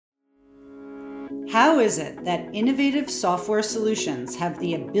How is it that innovative software solutions have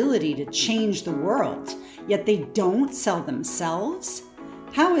the ability to change the world, yet they don't sell themselves?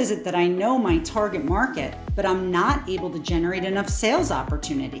 How is it that I know my target market, but I'm not able to generate enough sales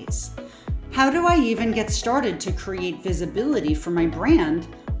opportunities? How do I even get started to create visibility for my brand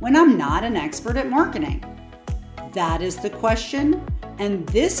when I'm not an expert at marketing? That is the question, and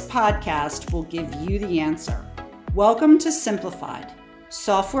this podcast will give you the answer. Welcome to Simplified,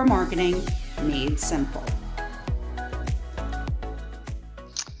 Software Marketing Made Simple.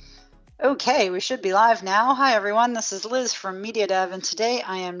 Okay, we should be live now. Hi, everyone. This is Liz from Media Dev, and today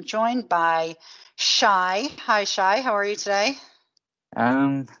I am joined by Shai. Hi, Shai. How are you today?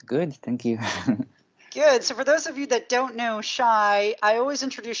 Good, thank you. Good. So for those of you that don't know Shai, I always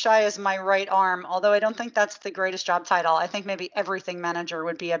introduce Shai as my right arm, although I don't think that's the greatest job title. I think maybe everything manager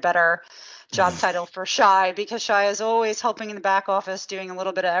would be a better job title for Shai, because Shai is always helping in the back office, doing a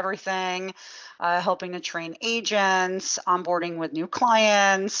little bit of everything, helping to train agents, onboarding with new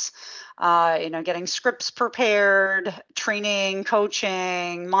clients, getting scripts prepared, training,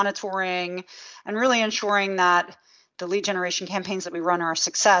 coaching, monitoring, and really ensuring that the lead generation campaigns that we run are a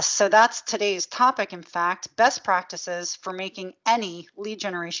success. So that's today's topic, in fact, best practices for making any lead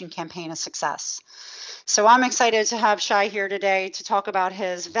generation campaign a success. So I'm excited to have Shai here today to talk about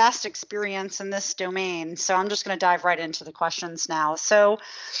his vast experience in this domain. So I'm just going to dive right into the questions now. So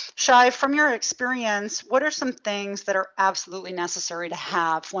Shai, from your experience, what are some things that are absolutely necessary to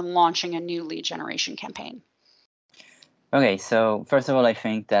have when launching a new lead generation campaign? Okay, so first of all, I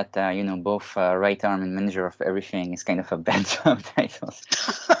think that both right arm and manager of everything is kind of a bad job title.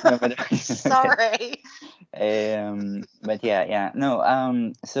 No, but Sorry. but yeah.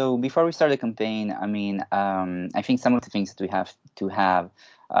 No. So before we start the campaign, I think some of the things that we have to have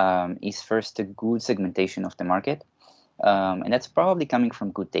is first a good segmentation of the market. And that's probably coming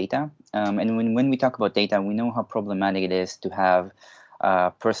from good data. And when we talk about data, we know how problematic it is to have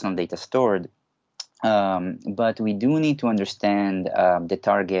personal data stored. But we do need to understand the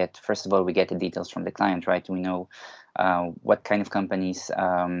target. First of all, we get the details from the client, right? We know what kind of companies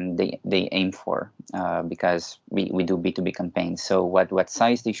they aim for, because we do B2B campaigns. So what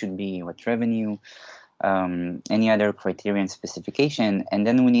size they should be, what revenue, any other criterion specification, and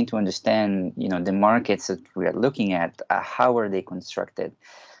then we need to understand, the markets that we are looking at. How are they constructed?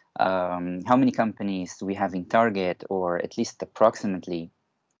 How many companies do we have in target, or at least approximately?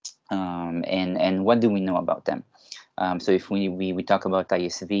 And what do we know about them? So if we talk about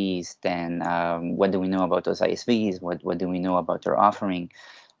ISVs, then what do we know about those ISVs? What do we know about their offering,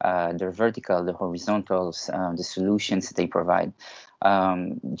 their vertical, the horizontals, the solutions they provide?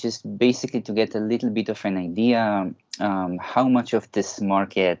 Just basically to get a little bit of an idea, how much of this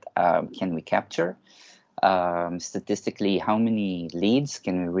market can we capture? Statistically, how many leads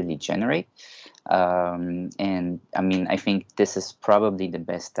can we really generate? And I think this is probably the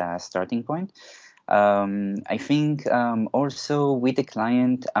best starting point. I think also with the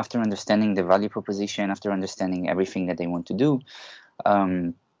client, after understanding the value proposition, after understanding everything that they want to do,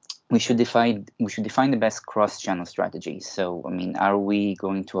 we should define the best cross-channel strategy. So, are we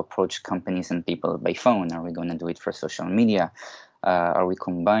going to approach companies and people by phone? Are we going to do it for social media? Are we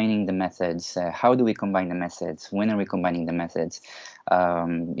combining the methods? How do we combine the methods? When are we combining the methods?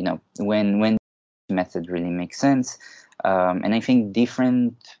 When method really makes sense. And I think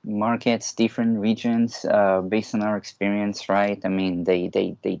different markets, different regions, based on our experience, right?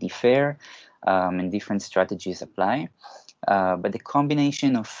 They differ, and different strategies apply. But the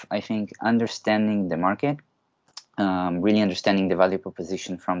combination of, I think, understanding the market, really understanding the value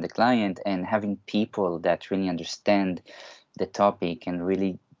proposition from the client, and having people that really understand the topic and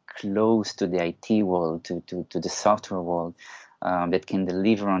really close to the IT world, to the software world, that can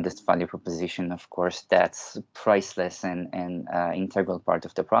deliver on this value proposition. Of course, that's priceless and integral part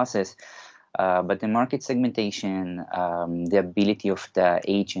of the process. But the market segmentation, the ability of the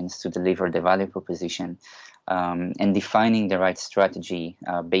agents to deliver the value proposition, and defining the right strategy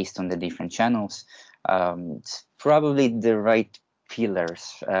based on the different channels, it's probably the right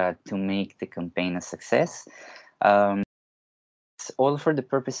pillars to make the campaign a success. It's all for the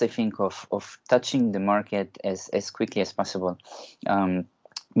purpose, I think, of touching the market as quickly as possible,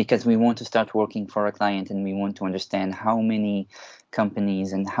 because we want to start working for a client, and we want to understand how many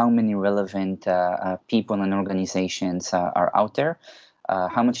companies and how many relevant people and organizations are out there.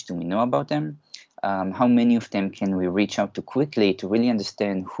 How much do we know about them? How many of them can we reach out to quickly to really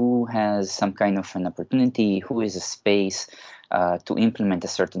understand who has some kind of an opportunity, who is a space to implement a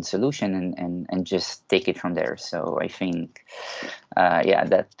certain solution, and just take it from there. So I think,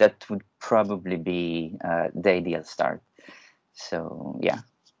 that would probably be the ideal start. So yeah.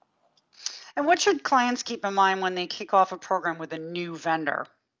 And what should clients keep in mind when they kick off a program with a new vendor?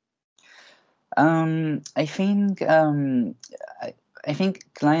 I think I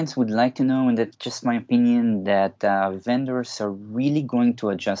think clients would like to know, and that's just my opinion, that vendors are really going to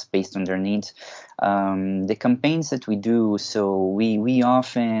adjust based on their needs. The campaigns that we do, so we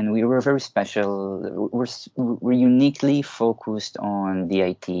often we're very special. We're uniquely focused on the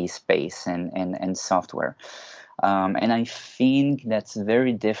IT space and software. And I think that's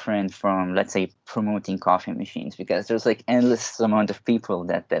very different from, let's say, promoting coffee machines, because there's like endless amount of people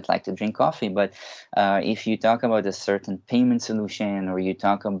that like to drink coffee. But if you talk about a certain payment solution, or you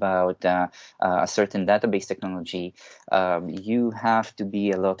talk about a certain database technology, you have to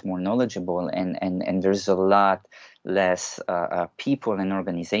be a lot more knowledgeable, and there's a lot less people and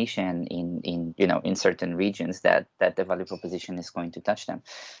organization in certain regions that the value proposition is going to touch them.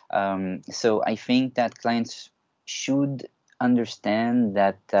 So I think that clients should understand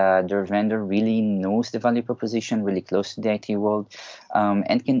that their vendor really knows the value proposition, really close to the IT world,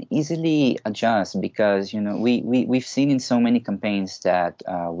 and can easily adjust, because we've seen in so many campaigns that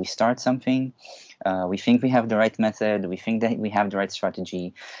we start something, we think we have the right method, we think that we have the right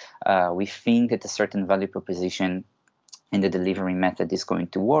strategy, we think that a certain value proposition and the delivery method is going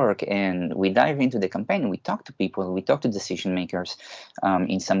to work, and we dive into the campaign, we talk to people, we talk to decision makers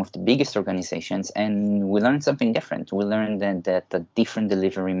in some of the biggest organizations, and we learn something different. We learn that a different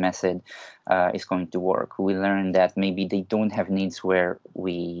delivery method is going to work. We learn that maybe they don't have needs where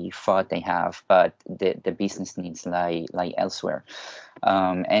we thought they have, but the business needs lie elsewhere.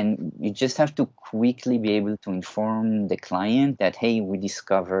 And you just have to quickly be able to inform the client that, hey, we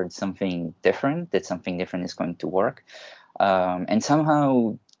discovered something different, that something different is going to work, and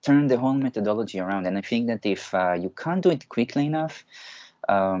somehow turn the whole methodology around. And I think that if you can't do it quickly enough,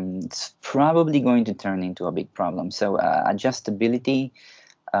 it's probably going to turn into a big problem. So adjustability,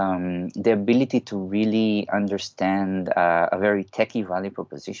 the ability to really understand a very techy value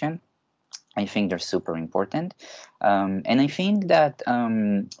proposition, I think they're super important. And I think that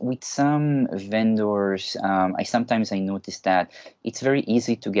with some vendors, I notice that it's very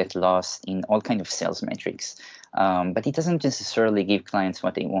easy to get lost in all kind of sales metrics. But it doesn't necessarily give clients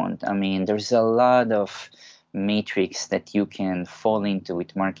what they want. I mean, there's a lot of matrix that you can fall into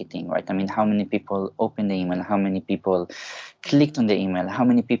with marketing, right? I mean, how many people open the email, how many people clicked on the email, how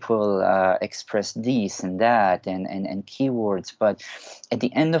many people expressed this and that, and keywords. But at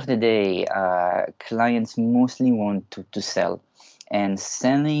the end of the day, clients mostly want to sell, and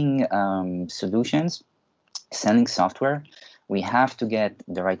selling solutions, selling software, we have to get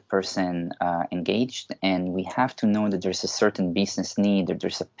the right person engaged, and we have to know that there's a certain business need, that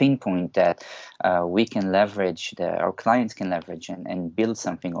there's a pain point that we can leverage, our clients can leverage, and build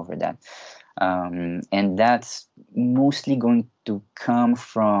something over that. And that's mostly going to come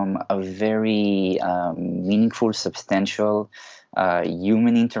from a very meaningful, substantial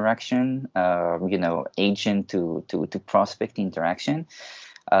human interaction, agent to prospect interaction.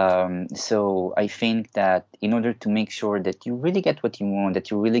 So I think that in order to make sure that you really get what you want,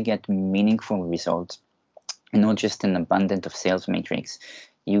 that you really get meaningful results, and not just an abundance of sales matrix,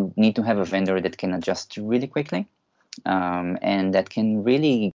 you need to have a vendor that can adjust really quickly, and that can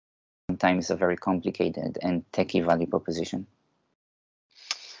really sometimes a very complicated and techy value proposition.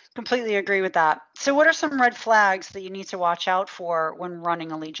 Completely agree with that. So what are some red flags that you need to watch out for when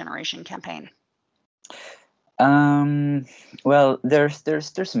running a lead generation campaign? Um, well, there's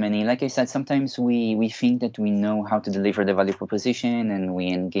many. Like I said, sometimes we think that we know how to deliver the value proposition, and we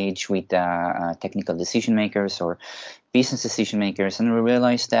engage with technical decision makers or business decision makers, and we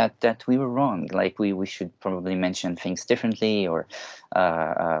realize that we were wrong. Like we should probably mention things differently, or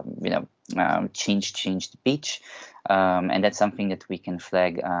change the pitch. And that's something that we can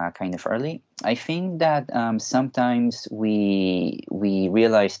flag kind of early. I think that sometimes we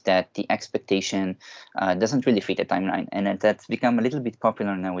realize that the expectation doesn't really fit the timeline, and that's become a little bit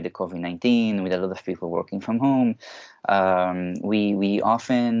popular now with the COVID-19, with a lot of people working from home. We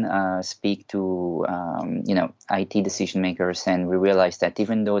often speak to IT decision makers, and we realize that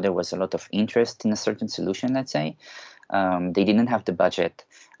even though there was a lot of interest in a certain solution, let's say, they didn't have the budget.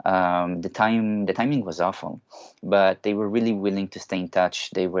 The timing was awful, but they were really willing to stay in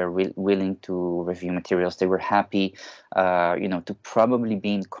touch. They were willing to review materials. They were happy, to probably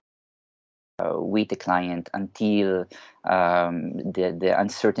be in with the client until the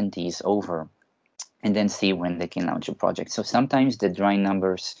uncertainty is over, and then see when they can launch a project. So sometimes the dry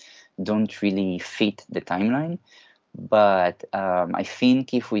numbers don't really fit the timeline, but I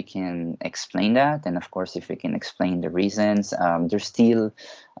think if we can explain that, and of course if we can explain the reasons, there's still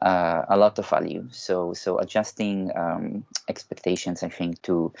a lot of value. So adjusting expectations, I think,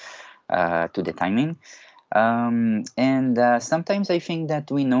 to to the timing. And sometimes I think that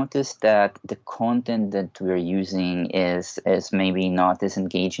we notice that the content that we're using is maybe not as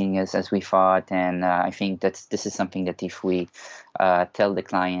engaging as we thought, and I think this is something that if we tell the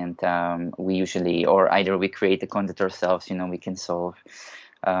client, we usually, or either we create the content ourselves, we can solve.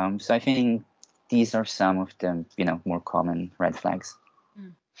 So I think these are some of the more common red flags.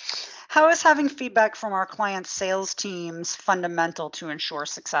 How is having feedback from our client sales teams fundamental to ensure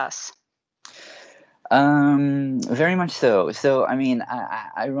success? Very much so. So, I mean,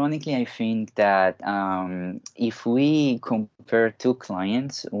 ironically, I think that if we compare two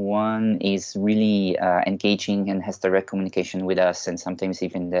clients, one is really engaging and has direct communication with us, and sometimes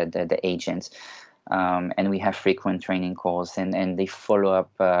even the agents. And we have frequent training calls, and they follow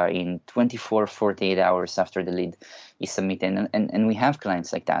up in 24, 48 hours after the lead is submitted. And we have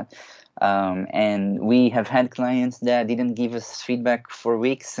clients like that. And we have had clients that didn't give us feedback for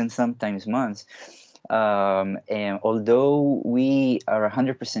weeks and sometimes months. And although we are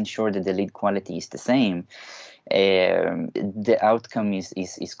 100% sure that the lead quality is the same, the outcome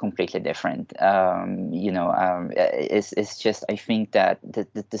is completely different. It's just, I think that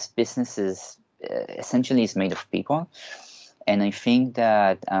this business is essentially is made of people. And I think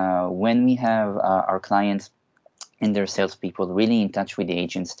that when we have our clients and their salespeople really in touch with the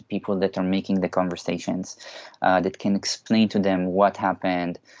agents, the people that are making the conversations, that can explain to them what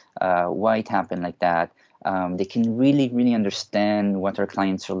happened, why it happened like that. They can really understand what our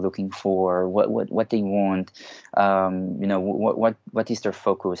clients are looking for, what they want, what is their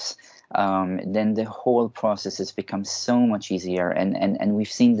focus. Then the whole process has become so much easier, and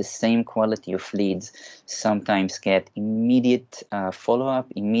we've seen the same quality of leads sometimes get immediate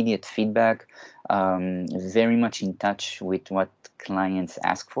follow-up, immediate feedback, very much in touch with what clients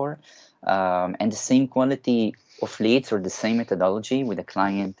ask for, and the same quality of leads or the same methodology with a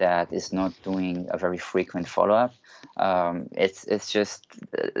client that is not doing a very frequent follow-up. It's just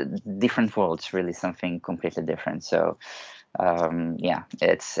different worlds, really something completely different. So yeah,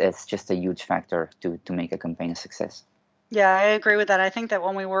 it's just a huge factor to make a campaign a success. Yeah, I agree with that. I think that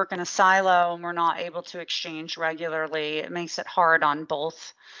when we work in a silo and we're not able to exchange regularly, it makes it hard on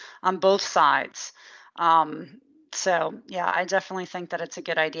both sides. So yeah, I definitely think that it's a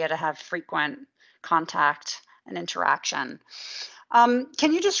good idea to have frequent contact and interaction. Can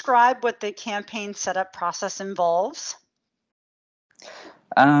you describe what the campaign setup process involves?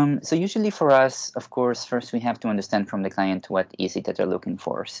 So usually for us, of course, first we have to understand from the client what is it that they're looking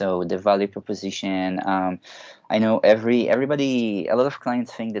for. So the value proposition. I know everybody, a lot of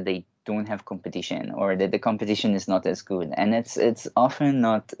clients think that they don't have competition or that the competition is not as good, and it's often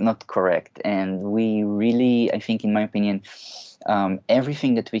not correct. And we really, I think, in my opinion,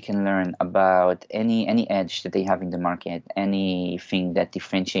 everything that we can learn about any edge that they have in the market, anything that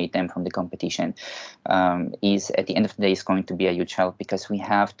differentiate them from the competition, is at the end of the day is going to be a huge help, because we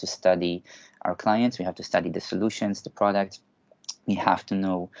have to study our clients, we have to study the solutions, the products, we have to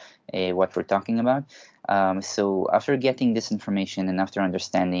know what we're talking about. So after getting this information and after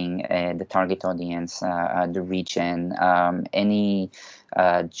understanding the target audience, the region, any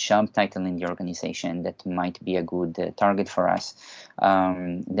job title in the organization that might be a good target for us,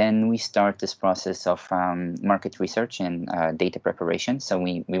 then we start this process of market research and data preparation. So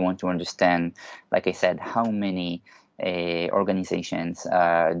we want to understand, like I said, how many organizations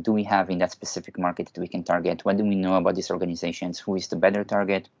do we have in that specific market that we can target? What do we know about these organizations? Who is the better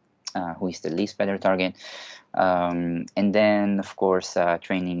target? Who is the least better target? And then, of course,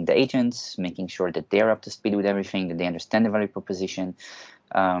 training the agents, making sure that they're up to speed with everything, that they understand the value proposition.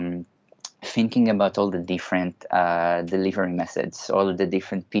 Thinking about all the different delivery methods, all the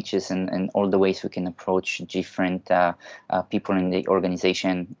different pitches, and all the ways we can approach different people in the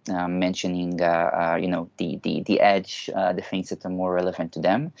organization, mentioning the edge, the things that are more relevant to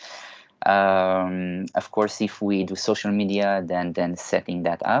them. Of course, if we do social media, then setting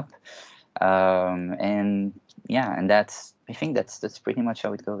that up, and yeah, and I think that's pretty much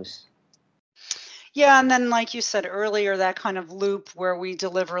how it goes. Yeah, and then like you said earlier, that kind of loop where we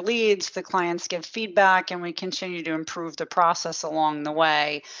deliver leads, the clients give feedback, and we continue to improve the process along the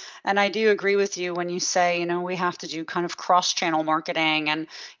way. And I do agree with you when you say, we have to do kind of cross-channel marketing and,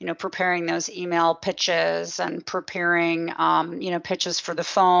 preparing those email pitches and preparing, pitches for the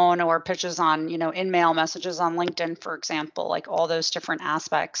phone or pitches on, in-mail messages on LinkedIn, for example. Like all those different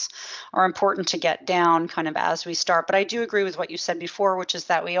aspects are important to get down kind of as we start. But I do agree with what you said before, which is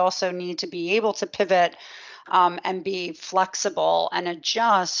that we also need to be able to pivot and be flexible and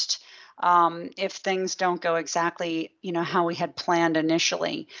adjust if things don't go exactly, how we had planned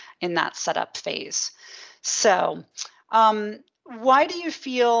initially in that setup phase. So, why do you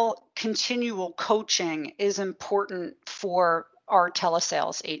feel continual coaching is important for our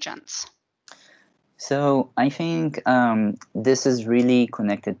telesales agents? So I think this is really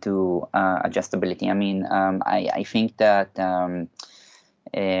connected to adjustability. I mean, I think that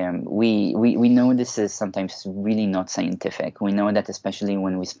we know this is sometimes really not scientific. We know that especially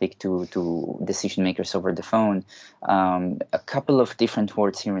when we speak to decision makers over the phone, a couple of different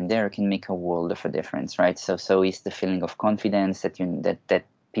words here and there can make a world of a difference, right? So is the feeling of confidence that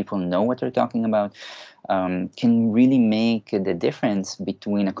people know what they're talking about, can really make the difference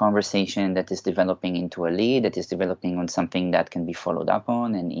between a conversation that is developing into a lead, that is developing on something that can be followed up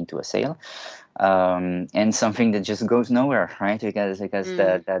on and into a sale, and something that just goes nowhere, right? Because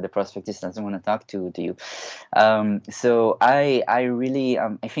the prospect just doesn't want to talk to you. So I really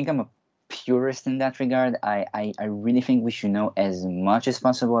I think I'm a purist in that regard. I really think we should know as much as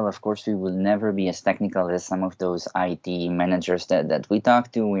possible. Of course, we will never be as technical as some of those IT managers that we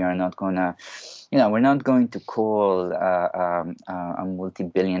talk to. We are not gonna, we're not going to call a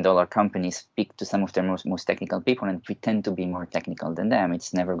multi-billion-dollar company, speak to some of their most technical people, and pretend to be more technical than them.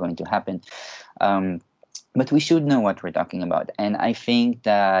 It's never going to happen. But we should know what we're talking about, and I think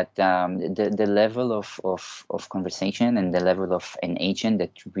that the level of conversation and the level of an agent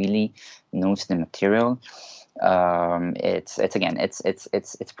that really knows the material, it's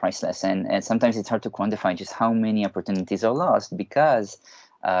priceless, and sometimes it's hard to quantify just how many opportunities are lost because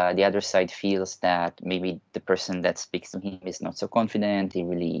the other side feels that maybe the person that speaks to him is not so confident. He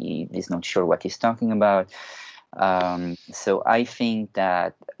really is not sure what he's talking about. So I think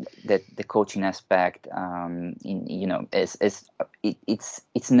that the coaching aspect,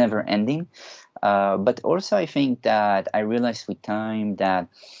 it's never ending. But also I think that I realized with time that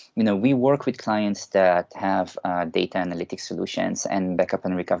we work with clients that have data analytics solutions and backup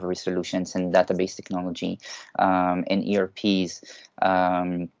and recovery solutions and database technology, and ERPs.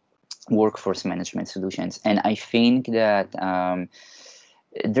 Workforce management solutions, and I think that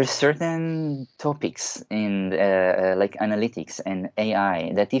there's certain topics in like analytics and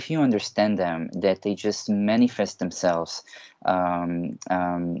AI that if you understand them, that they just manifest themselves in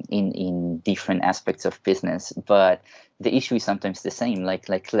different aspects of business. But the issue is sometimes the same, like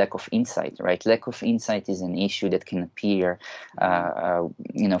lack of insight, right? Lack of insight is an issue that can appear,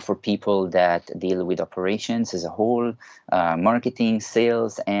 for people that deal with operations as a whole, marketing,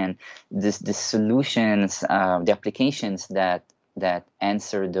 sales, and the solutions, the applications that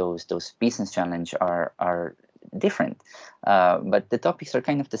answer those business challenge are different, but the topics are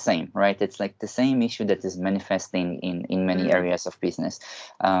kind of the same, right? It's like the same issue that is manifesting in many areas of business,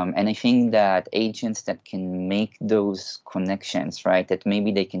 and I think that agents that can make those connections, right, that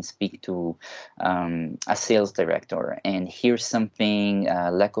maybe they can speak to a sales director and hear something,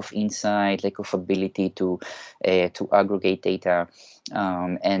 lack of insight, lack of ability to aggregate data,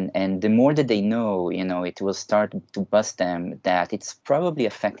 and the more that they know, it will start to bust them that it's probably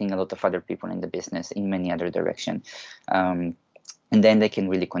affecting a lot of other people in the business in many other direction. And then they can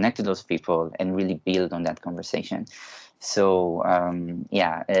really connect to those people and really build on that conversation. So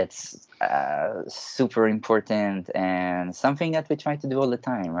it's super important and something that we try to do all the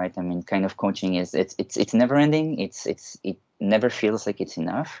time, right? I mean, kind of coaching is it's never ending. It never feels like it's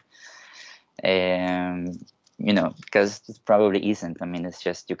enough. Because it probably isn't. I mean, it's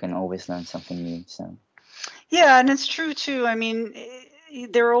just you can always learn something new. So Yeah, and it's true too. I mean,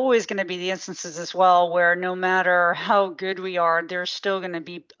 there are always going to be the instances as well where no matter how good we are, there's still going to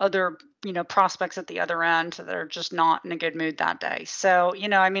be other, prospects at the other end that are just not in a good mood that day. So,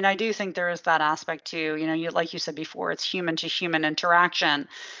 I mean, I do think there is that aspect too. Like you said before, it's human to human interaction.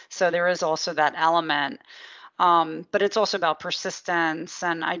 So there is also that element. But it's also about persistence.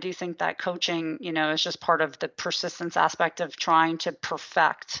 And I do think that coaching, is just part of the persistence aspect of trying to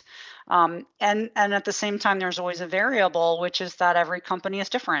perfect. And at the same time, there's always a variable, which is that every company is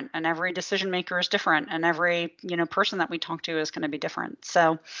different and every decision maker is different and every, person that we talk to is going to be different.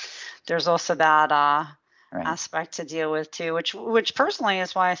 So there's also that right. aspect to deal with too, which personally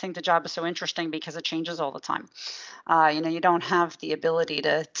is why I think the job is so interesting because it changes all the time. You don't have the ability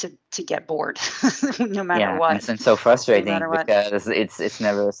to get bored no matter Yeah, what, and so no frustrating matter what. because it's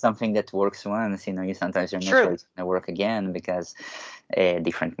never something that works once. You sometimes you're not sure True. it's going to work again because a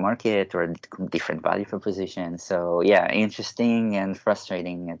different market or a different value proposition. So yeah, interesting and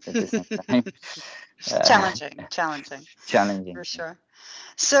frustrating at the same time. Challenging Challenging. for sure.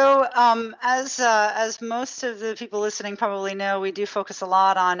 So, as most of the people listening probably know, we do focus a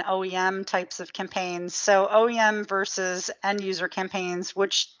lot on OEM types of campaigns. So, OEM versus end user campaigns,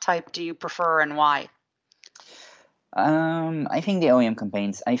 which type do you prefer and why? I think the OEM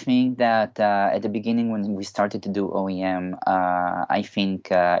campaigns. I think that at the beginning when we started to do OEM, I think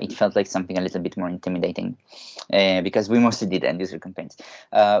it felt like something a little bit more intimidating because we mostly did end user campaigns.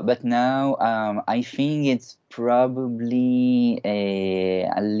 But now I think it's probably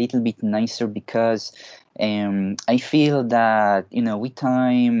a little bit nicer because I feel that with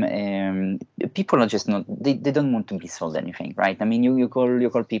time people are just not they don't want to be sold anything, right? I mean, you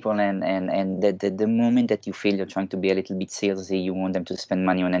call people and the moment that you feel you're trying to be a little bit salesy, you want them to spend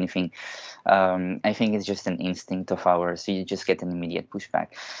money on anything. I think it's just an instinct of ours, so you just get an immediate pushback.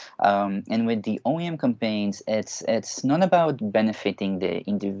 And with the OEM campaigns, it's not about benefiting the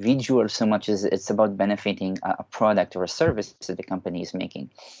individual so much as it's about benefiting a product or a service that the company is making.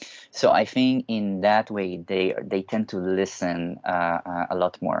 So I think in that way they tend to listen a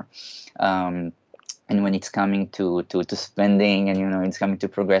lot more. And when it's coming to spending and it's coming to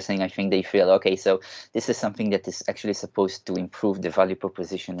progressing, I think they feel okay, so this is something that is actually supposed to improve the value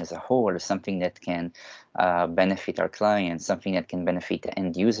proposition as a whole, or something that can benefit our clients, something that can benefit the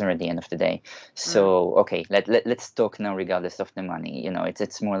end user at the end of the day. So okay, let's talk now regardless of the money.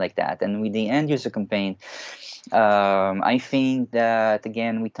 It's more like that. And with the end user campaign, I think that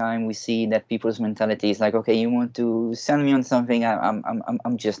again with time we see that people's mentality is like, okay, you want to sell me on something,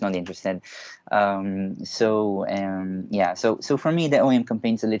 I'm just not interested. So for me the OEM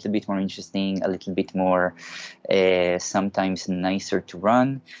campaign is a little bit more interesting, a little bit more sometimes nicer to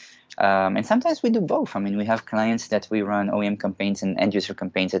run. And sometimes we do both. I mean, we have clients that we run OEM campaigns and end user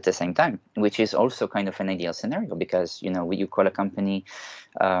campaigns at the same time, which is also kind of an ideal scenario because you call a company,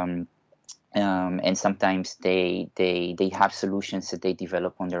 and sometimes they have solutions that they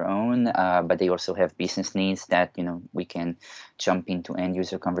develop on their own, but they also have business needs that we can jump into end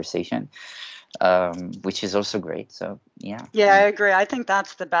user conversation, which is also great. So yeah. Yeah, I agree. I think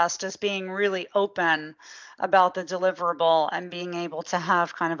that's the best, is being really open about the deliverable and being able to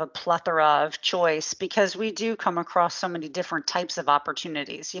have kind of a plethora of choice, because we do come across so many different types of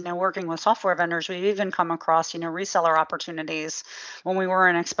opportunities. Working with software vendors, we've even come across, reseller opportunities when we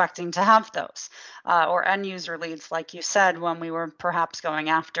weren't expecting to have those, or end user leads, like you said, when we were perhaps going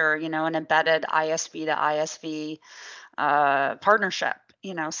after, an embedded ISV to ISV partnership.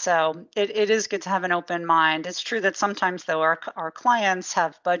 So it is good to have an open mind. It's true that sometimes though our clients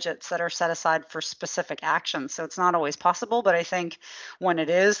have budgets that are set aside for specific actions, so it's not always possible, but I think when it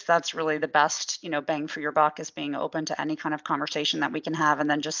is, that's really the best bang for your buck, is being open to any kind of conversation that we can have and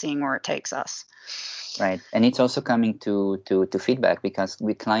then just seeing where it takes us. Right, and it's also coming to feedback, because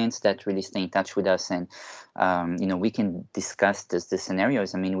with clients that really stay in touch with us, and we can discuss the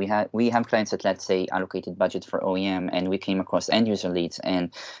scenarios. I mean, we have clients that, let's say, allocated budget for OEM, and we came across end user leads, and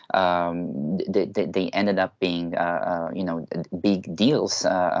they ended up being big deals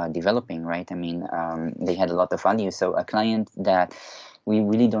developing. Right, I mean, they had a lot of value. So a client that we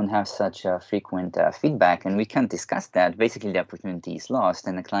really don't have such frequent feedback, and we can't discuss that, basically the opportunity is lost.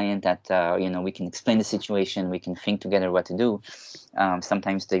 And a client that we can explain the situation, we can think together what to do.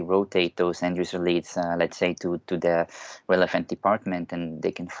 Sometimes they rotate those end user leads, let's say, to the relevant department, and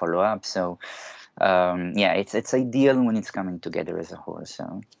they can follow up. So it's ideal when it's coming together as a whole.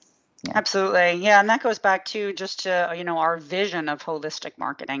 So yeah. Absolutely. Yeah. And that goes back to just to, our vision of holistic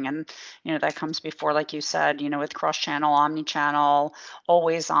marketing. And, that comes before, like you said, with cross-channel, omni-channel,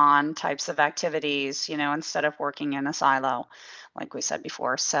 always on types of activities, instead of working in a silo, like we said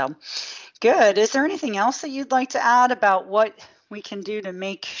before. So good. Is there anything else that you'd like to add about what we can do to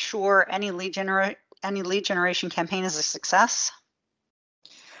make sure any lead generation campaign is a success?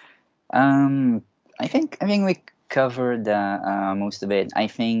 I think we covered most of it. I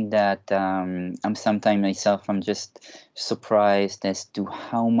think that I'm sometimes myself, I'm just surprised as to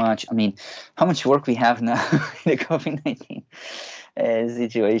how much work we have now in the COVID-19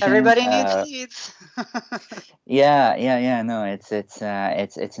 situation. Everybody needs leads. Yeah. No, it's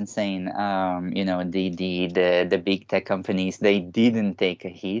insane. The big tech companies, they didn't take a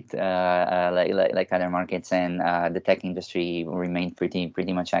hit like other markets, and the tech industry remained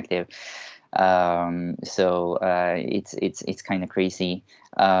pretty much active. So it's kind of crazy.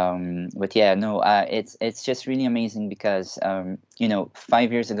 But yeah, no, it's just really amazing because 5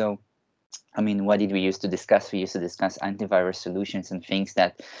 years ago, I mean, what did we used to discuss? We used to discuss antivirus solutions and things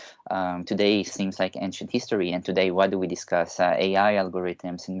that today seems like ancient history. And today, what do we discuss? AI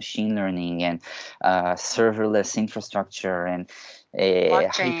algorithms and machine learning and serverless infrastructure and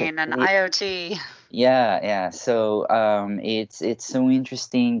Blockchain and IoT. Yeah. So it's so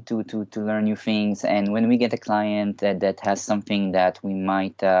interesting to learn new things. And when we get a client that has something that we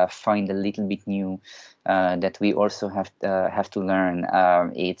might find a little bit new, that we also have to learn,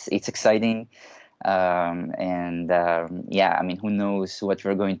 it's exciting. Yeah, I mean, who knows what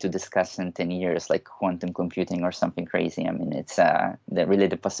we're going to discuss in 10 years, like quantum computing or something crazy. I mean, it's really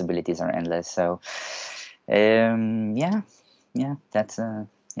the possibilities are endless. So yeah, that's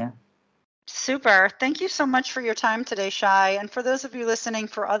yeah. Super. Thank you so much for your time today, Shai. And for those of you listening,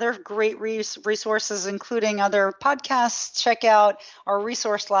 for other great resources, including other podcasts, check out our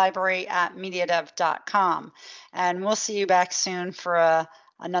resource library at mediadev.com. And we'll see you back soon for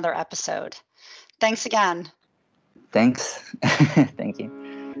another episode. Thanks again. Thanks. Thank you.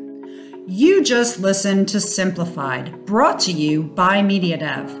 You just listened to Simplified, brought to you by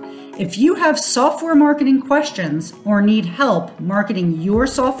MediaDev. If you have software marketing questions or need help marketing your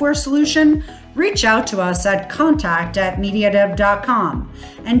software solution, reach out to us at contact@mediadev.com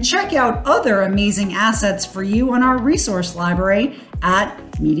and check out other amazing assets for you on our resource library at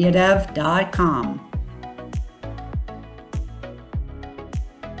mediadev.com.